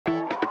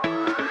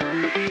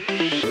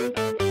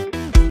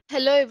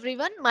Hello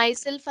everyone,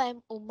 myself I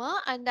am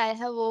Uma and I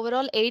have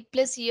overall 8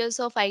 plus years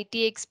of IT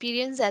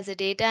experience as a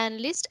data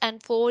analyst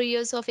and 4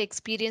 years of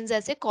experience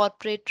as a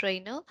corporate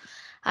trainer.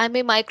 I am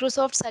a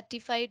Microsoft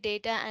certified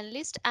data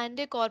analyst and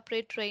a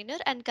corporate trainer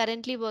and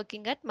currently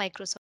working at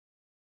Microsoft.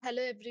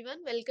 Hello everyone,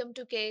 welcome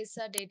to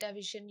KSR Data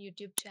Vision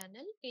YouTube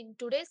channel. In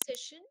today's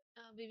session,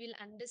 we will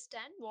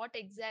understand what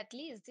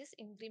exactly is this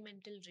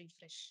incremental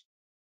refresh.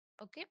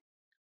 Okay,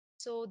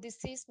 so this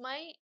is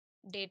my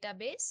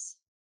database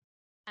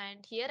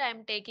and here I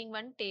am taking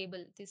one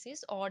table. This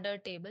is order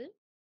table.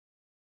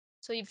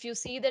 So if you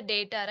see the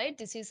data, right,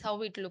 this is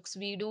how it looks.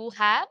 We do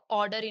have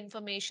order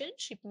information,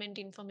 shipment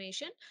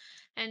information,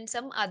 and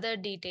some other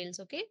details.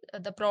 Okay,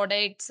 the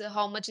products,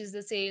 how much is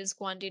the sales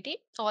quantity,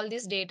 all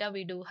this data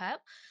we do have.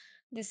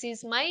 This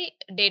is my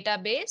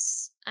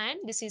database and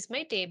this is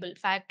my table,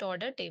 fact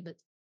order table.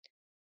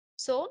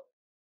 So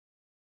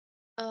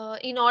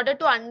in order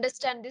to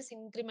understand this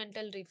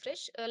incremental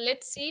refresh,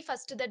 let's see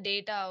first the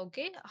data.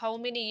 Okay, how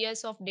many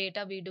years of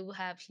data we do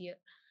have here.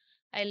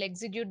 I'll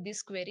execute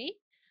this query.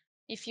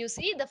 If you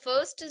see the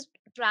first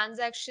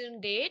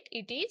transaction date,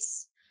 it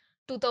is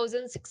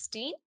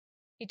 2016.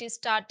 It is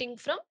starting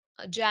from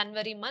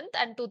January month,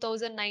 and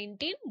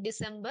 2019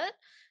 December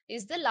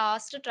is the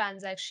last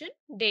transaction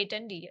date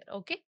and year.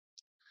 Okay.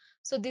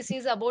 So this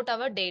is about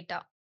our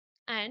data.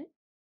 And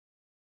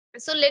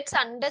so let's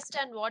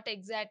understand what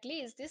exactly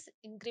is this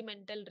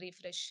incremental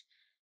refresh.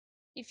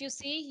 If you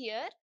see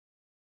here,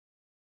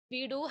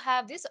 we do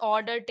have this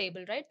order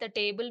table, right? The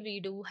table we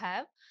do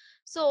have.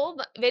 So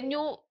when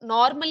you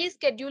normally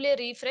schedule a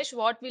refresh,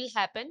 what will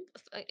happen?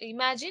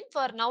 Imagine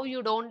for now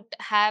you don't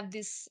have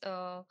this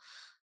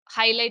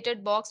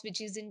highlighted box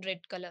which is in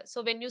red color.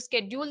 So when you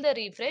schedule the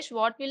refresh,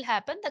 what will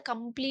happen? The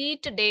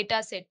complete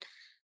data set,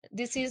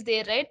 this is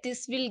there, right?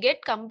 This will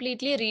get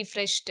completely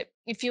refreshed.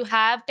 If you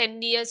have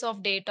 10 years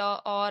of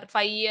data or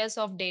 5 years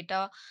of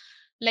data,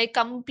 like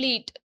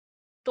complete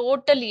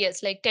total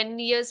years, like 10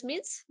 years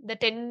means the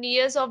 10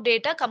 years of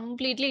data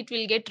completely it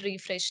will get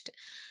refreshed.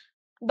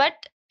 But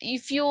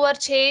if your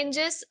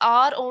changes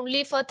are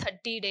only for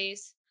 30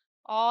 days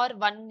or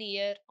 1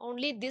 year,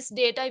 only this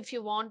data if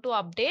you want to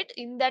update,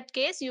 in that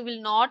case you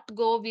will not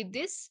go with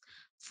this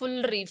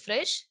full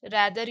refresh,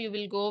 rather you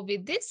will go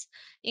with this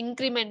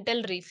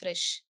incremental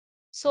refresh.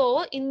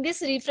 So in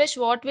this refresh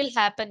what will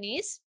happen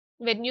is,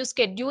 when you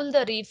schedule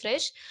the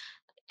refresh,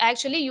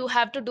 actually you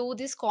have to do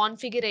this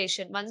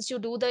configuration. Once you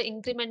do the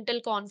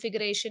incremental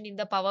configuration in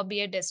the Power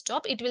BI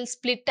desktop, it will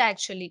split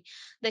actually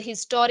the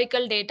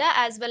historical data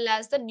as well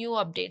as the new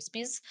updates,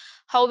 means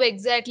how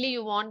exactly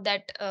you want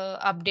that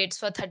updates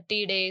for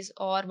 30 days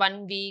or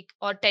 1 week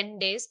or 10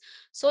 days.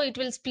 So it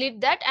will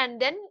split that,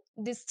 and then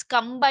this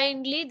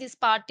combinedly, this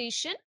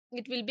partition,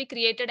 it will be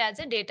created as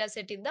a data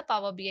set in the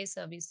Power BI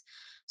service.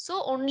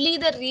 So only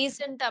the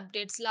recent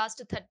updates,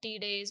 last 30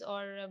 days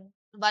or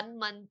 1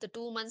 month,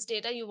 2 months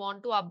data you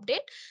want to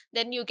update,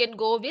 then you can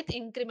go with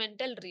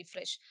incremental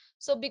refresh.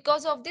 So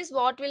because of this,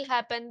 what will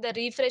happen? The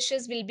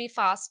refreshes will be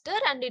faster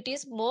and it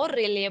is more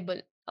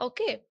reliable.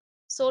 Okay.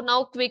 So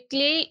now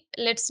quickly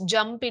let's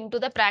jump into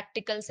the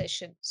practical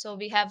session. So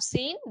we have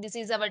seen this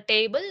is our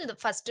table, the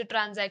first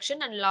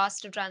transaction and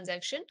last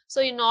transaction.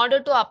 So in order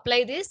to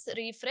apply this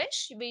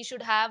refresh, we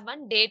should have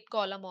one date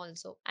column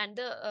also. And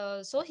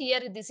the so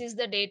here this is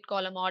the date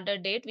column, order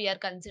date we are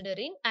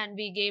considering, and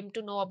we came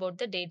to know about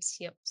the dates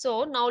here.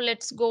 So now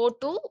let's go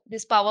to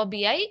this Power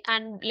BI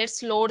and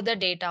let's load the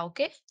data.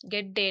 Okay,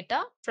 get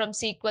data from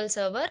SQL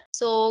Server.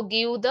 So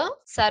give the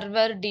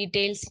server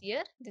details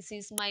here. This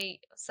is my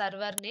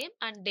server name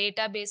and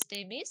database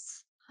name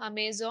is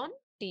Amazon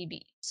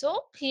DB.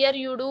 So here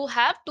you do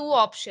have two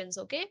options.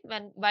 Okay,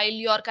 when while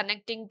you are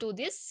connecting to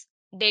this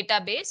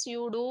database,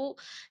 you do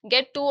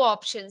get two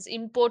options,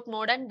 import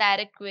mode and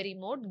direct query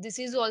mode. This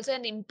is also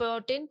an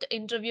important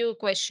interview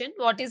question.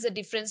 What is the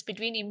difference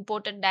between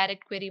import and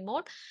direct query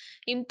mode?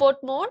 Import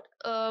mode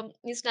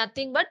is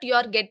nothing but you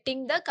are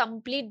getting the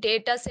complete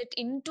data set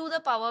into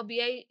the Power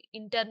BI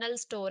internal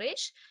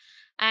storage,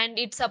 and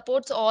it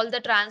supports all the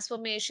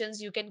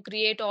transformations. You can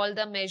create all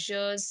the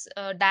measures,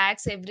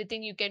 DAX,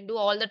 everything you can do,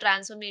 all the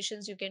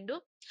transformations you can do.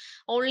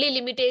 Only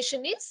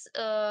limitation is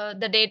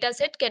the data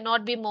set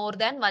cannot be more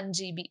than 1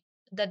 GB.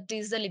 That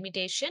is the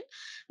limitation.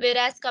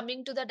 Whereas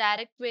coming to the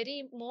direct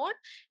query mode,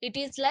 it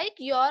is like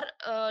you are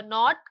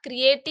not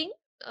creating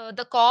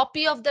the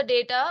copy of the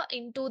data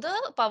into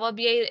the Power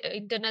BI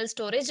internal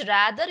storage.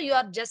 Rather, you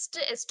are just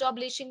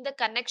establishing the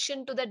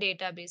connection to the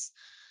database.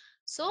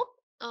 So,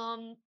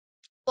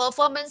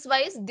 performance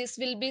wise, this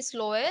will be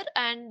slower,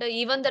 and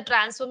even the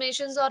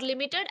transformations are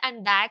limited,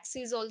 and DAX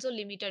is also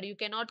limited. You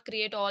cannot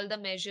create all the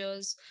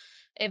measures,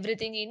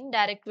 everything in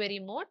direct query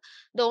mode.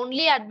 The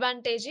only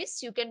advantage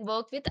is you can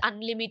work with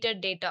unlimited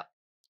data.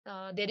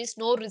 There is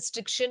no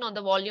restriction on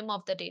the volume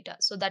of the data.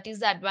 So that is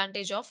the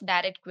advantage of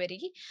direct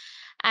query.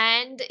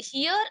 And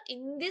here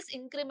in this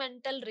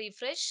incremental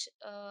refresh,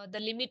 the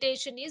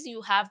limitation is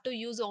you have to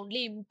use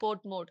only import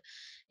mode.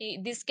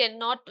 This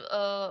cannot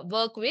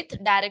work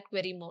with direct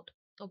query mode.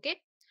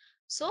 Okay.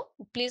 So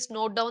please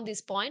note down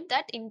this point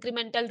that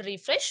incremental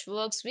refresh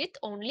works with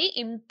only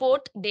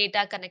import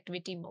data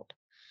connectivity mode.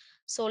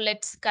 So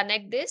let's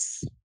connect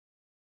this.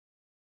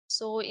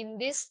 So in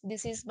this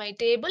is my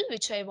table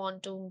which I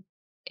want to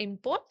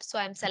import. So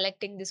I'm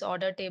selecting this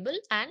order table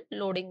and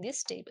loading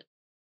this table.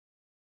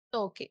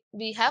 Okay,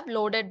 we have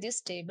loaded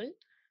this table,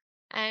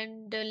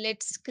 and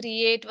let's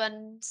create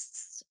one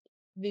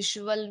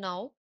visual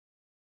now.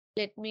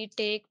 Let me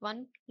take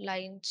one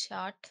line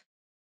chart.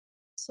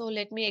 So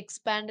let me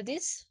expand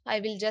this. I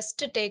will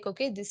just take,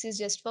 okay, this is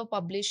just for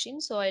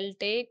publishing. So I'll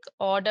take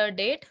order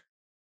date.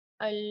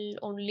 I'll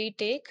only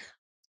take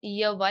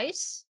year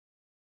wise.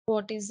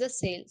 What is the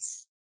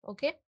sales?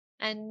 Okay.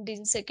 And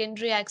in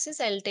secondary axis,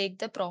 I'll take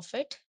the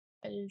profit.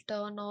 I'll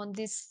turn on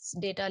this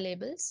data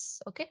labels.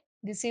 Okay.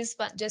 This is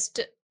just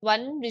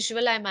one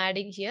visual I'm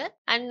adding here.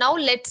 And now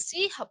let's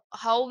see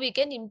how we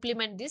can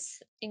implement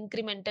this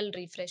incremental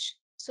refresh.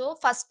 So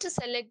first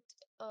select,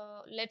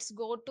 let's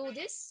go to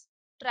this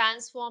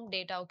transform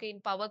data. Okay. In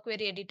Power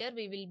Query Editor,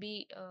 we will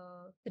be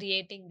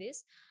creating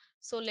this.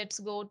 So let's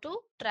go to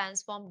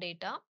transform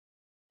data.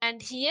 And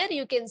here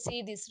you can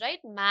see this, right?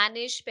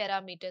 Manage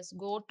parameters.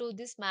 Go to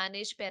this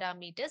manage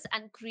parameters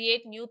and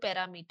create new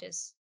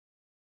parameters.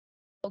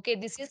 Okay,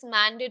 this is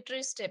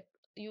mandatory step.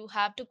 You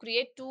have to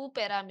create two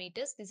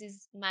parameters. This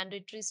is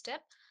mandatory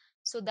step.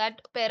 So that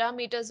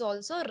parameters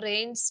also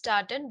range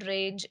start and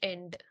range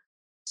end.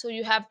 So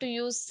you have to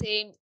use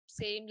same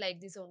like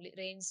this only,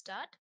 range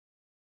start.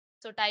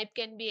 So type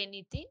can be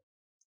anything.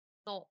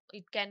 No,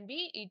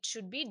 it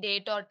should be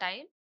date or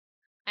time,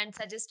 and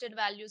suggested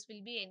values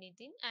will be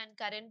anything, and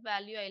current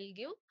value I'll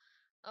give.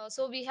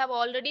 So we have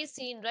already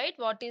seen, right,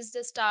 what is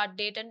the start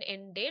date and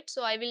end date.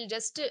 So I will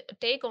just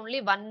take only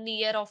 1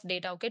 year of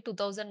data. Okay,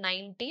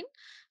 2019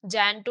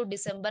 Jan to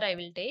December I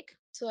will take.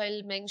 So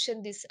I'll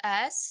mention this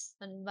as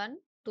 1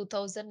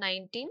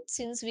 2019,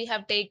 since we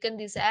have taken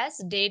this as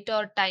date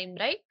or time,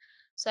 right?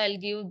 So I'll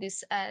give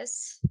this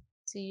as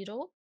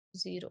 0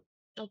 0.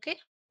 Okay,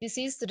 this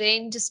is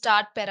range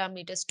start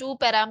parameters. Two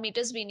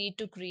parameters we need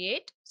to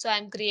create. So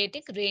I'm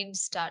creating range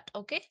start.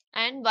 Okay.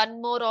 And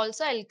one more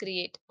also I'll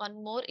create.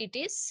 One more, it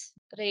is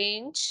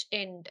range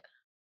end.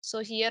 So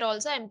here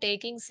also I'm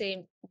taking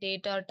same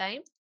date or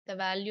time. The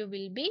value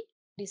will be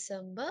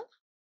December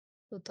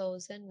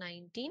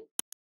 2019.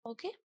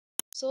 Okay.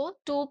 So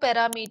two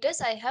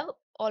parameters I have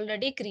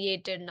already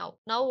created now.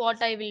 Now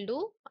what I will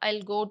do,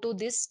 I'll go to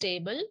this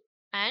table,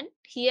 and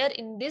here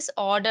in this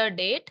order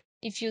date,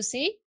 if you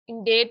see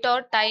in date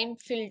or time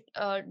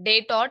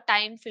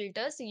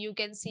filters, you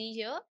can see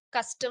here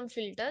custom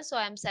filter. So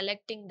I'm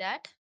selecting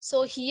that.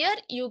 So here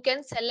you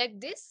can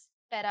select this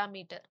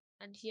parameter,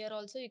 and here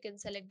also you can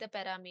select the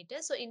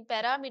parameter. So in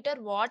parameter,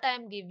 what I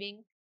am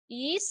giving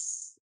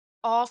is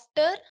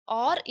after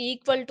or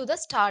equal to the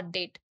start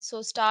date.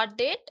 So start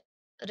date,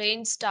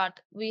 range start.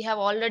 We have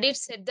already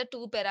set the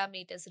two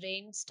parameters,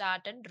 range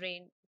start and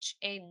range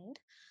end.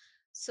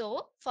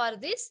 So for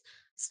this,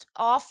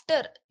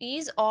 after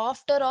is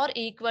after or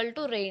equal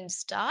to range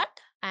start,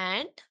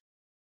 and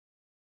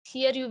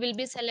here you will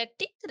be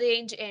selecting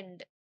range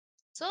end.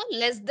 So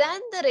less than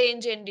the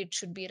range end it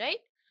should be, right?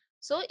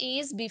 So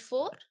is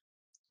before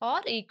or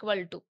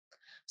equal to.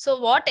 So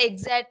what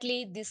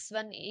exactly this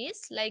one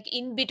is, like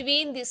in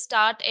between the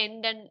start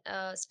and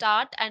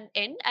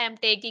end, I am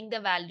taking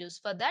the values.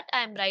 For that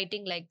I am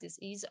writing like this: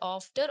 is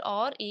after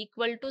or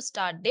equal to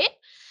start date,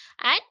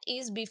 and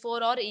is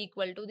before or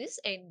equal to this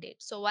end date.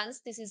 So once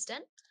this is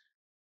done,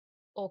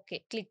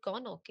 okay, click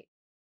on okay.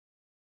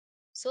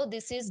 So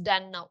this is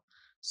done now.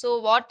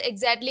 So what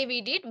exactly we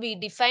did, we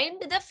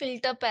defined the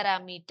filter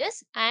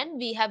parameters, and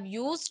we have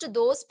used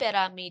those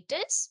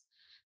parameters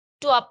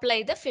to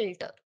apply the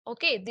filter.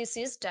 Okay, this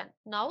is done.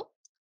 Now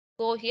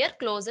go here,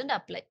 close and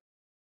apply.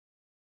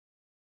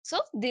 So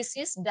this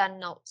is done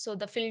now. So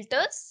the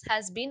filters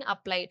has been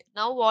applied.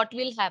 Now what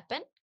will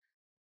happen?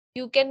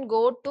 You can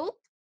go to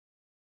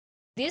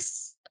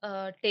this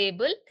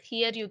table.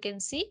 Here you can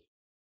see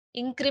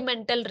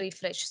incremental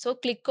refresh. So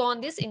click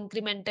on this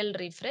incremental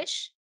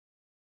refresh,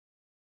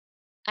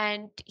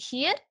 and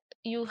here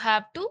you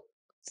have to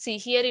see,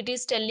 here it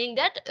is telling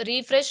that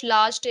refresh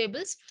large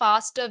tables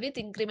faster with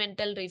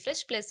incremental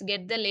refresh plus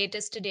get the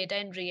latest data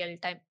in real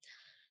time.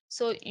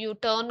 So you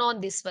turn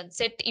on this one,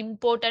 set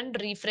import and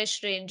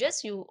refresh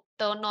ranges, you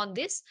turn on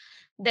this.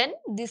 Then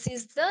this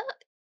is the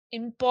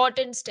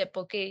important step.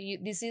 Okay,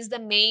 this is the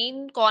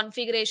main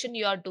configuration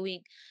you are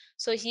doing.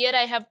 So here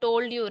I have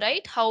told you,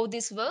 right, how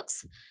this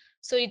works.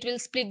 So it will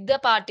split the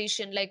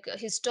partition like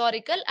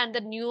historical and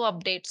the new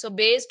update. So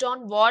based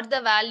on what the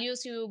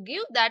values you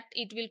give, that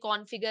it will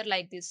configure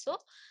like this. So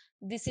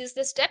this is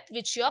the step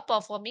which you are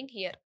performing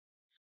here.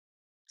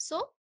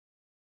 So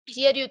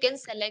here you can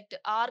select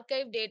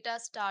archive data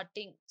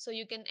starting. So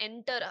you can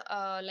enter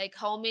like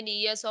how many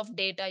years of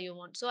data you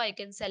want. So I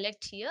can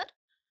select here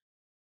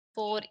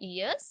 4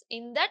 years.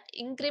 In that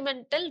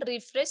incremental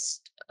refresh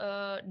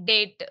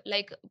date,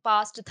 like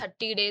past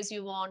 30 days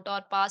you want or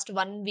past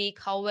 1 week,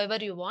 however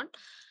you want.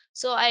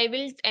 So I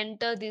will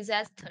enter this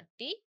as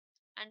 30.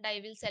 and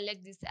I will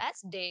select this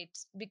as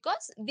dates,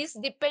 because this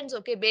depends,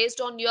 okay,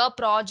 based on your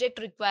project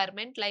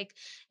requirement. Like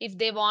if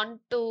they want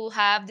to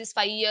have this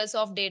 5 years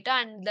of data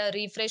and the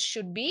refresh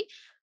should be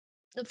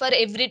for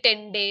every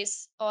 10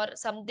 days or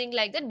something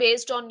like that,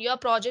 based on your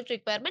project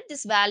requirement,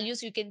 these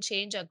values you can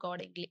change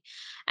accordingly.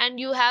 And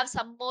you have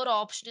some more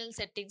optional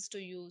settings to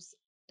use.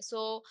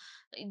 So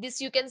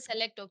this you can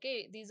select,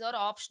 okay, these are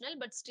optional,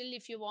 but still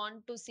if you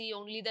want to see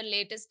only the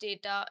latest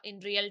data in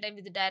real time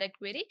with the direct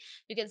query,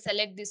 you can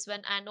select this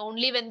one. And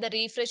only when the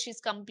refresh is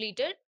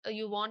completed,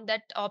 you want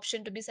that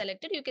option to be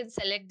selected, you can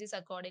select this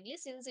accordingly.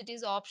 Since it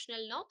is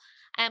optional now,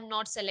 I am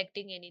not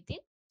selecting anything.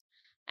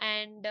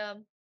 And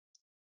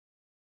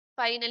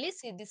finally,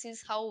 see, this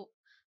is how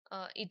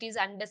it is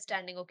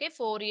understanding. Okay,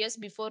 4 years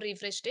before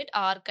refresh date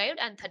archived,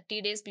 and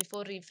 30 days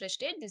before refresh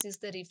date, this is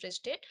the refresh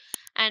date.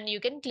 And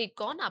you can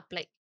click on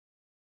apply.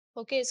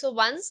 Okay, so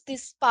once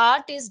this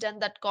part is done,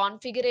 that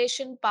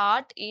configuration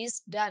part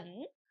is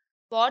done,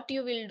 what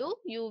you will do,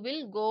 you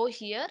will go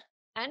here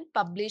and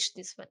publish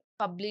this one,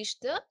 publish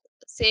the,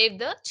 save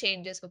the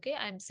changes. Okay,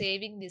 I'm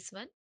saving this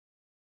one,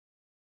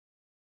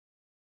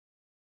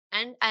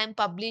 and I'm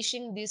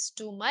publishing this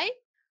to my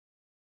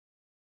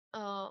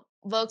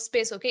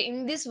workspace. Okay,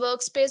 in this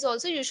workspace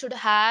also you should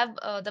have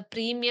the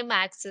premium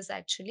access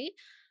actually.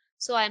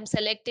 So I'm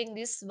selecting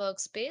this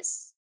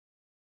workspace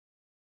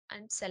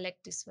and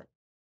select this one.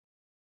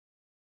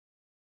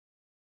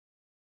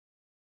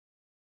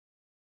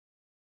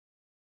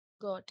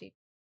 Got it.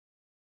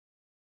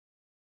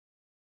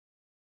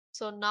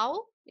 So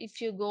now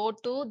if you go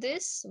to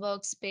this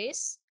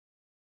workspace,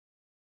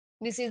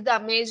 this is the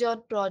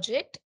Amazon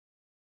project.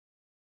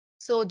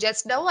 So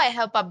just now I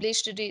have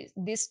published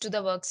this to the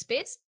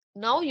workspace.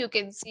 Now you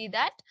can see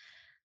that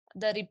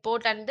the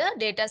report and the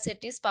data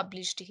set is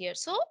published here.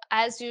 So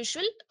as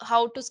usual,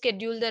 how to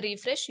schedule the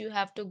refresh, you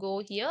have to go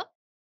here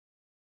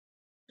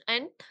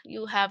and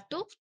you have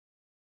to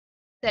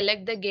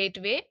select the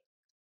gateway.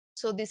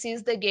 So this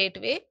is the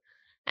gateway,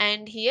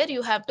 and here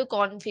you have to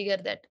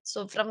configure that.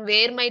 So from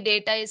where my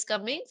data is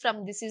coming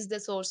from, this is the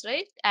source,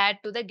 right? Add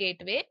to the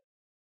gateway.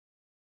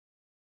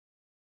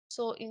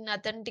 So in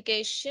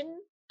authentication,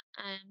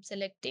 I am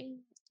selecting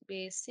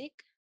basic.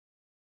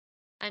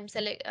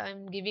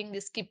 I'm giving the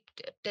skip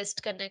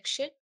test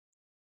connection.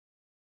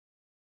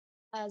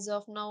 As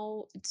of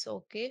now, it's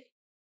okay.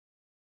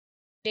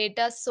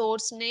 Data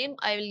source name,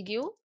 I will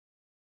give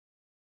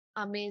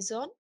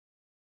Amazon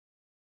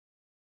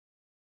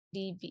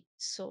DB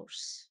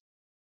source.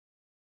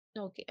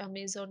 Okay,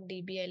 Amazon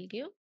DB I'll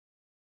give,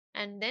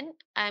 and then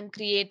I'm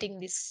creating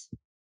this.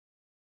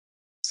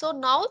 So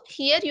now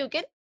here you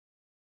can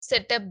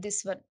set up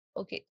this one.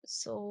 Okay,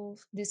 so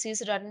this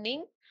is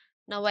running.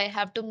 Now I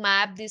have to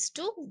map this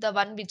to the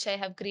one which I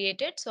have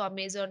created. So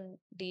Amazon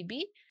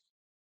DB.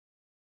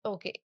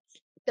 Okay,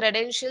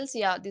 credentials,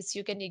 yeah, this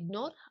you can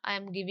ignore. I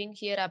am giving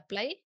here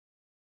apply.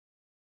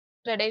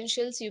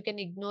 Credentials you can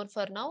ignore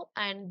for now,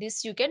 and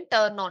this you can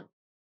turn on,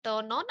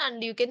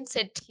 and you can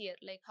set here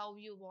like how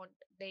you want,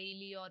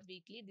 daily or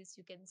weekly, this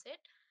you can set.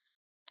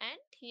 And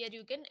here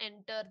you can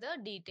enter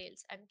the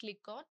details and click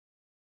on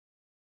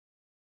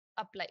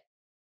apply.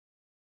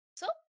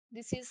 So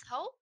this is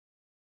how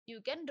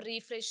you can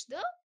refresh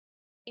the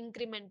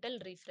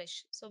incremental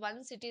refresh. So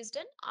once it is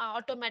done,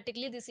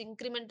 automatically this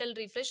incremental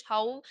refresh,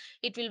 how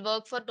it will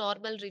work for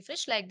normal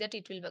refresh, like that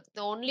it will work.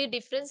 The only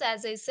difference,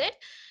 as I said,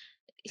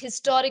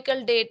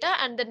 historical data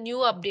and the new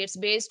updates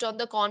based on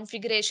the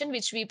configuration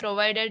which we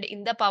provided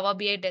in the Power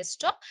BI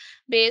desktop.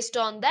 Based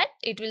on that,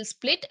 it will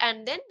split,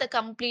 and then the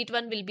complete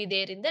one will be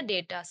there in the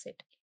data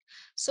set.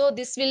 So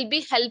this will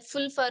be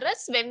helpful for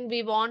us when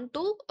we want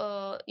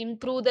to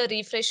improve the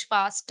refresh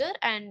faster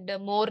and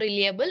more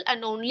reliable,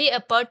 and only a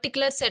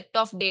particular set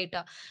of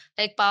data,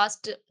 like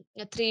past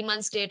 3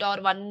 months data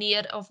or 1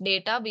 year of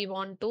data, we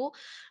want to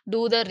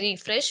do the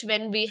refresh.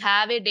 When we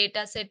have a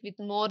data set with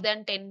more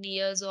than 10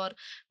 years or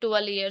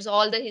 12 years,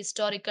 all the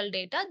historical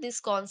data, this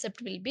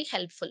concept will be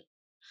helpful.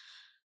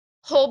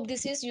 Hope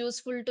this is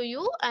useful to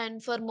you,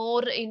 and for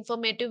more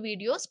informative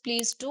videos,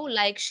 please do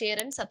like, share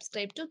and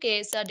subscribe to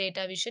KSR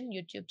Data Vision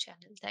YouTube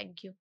channel.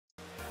 Thank you.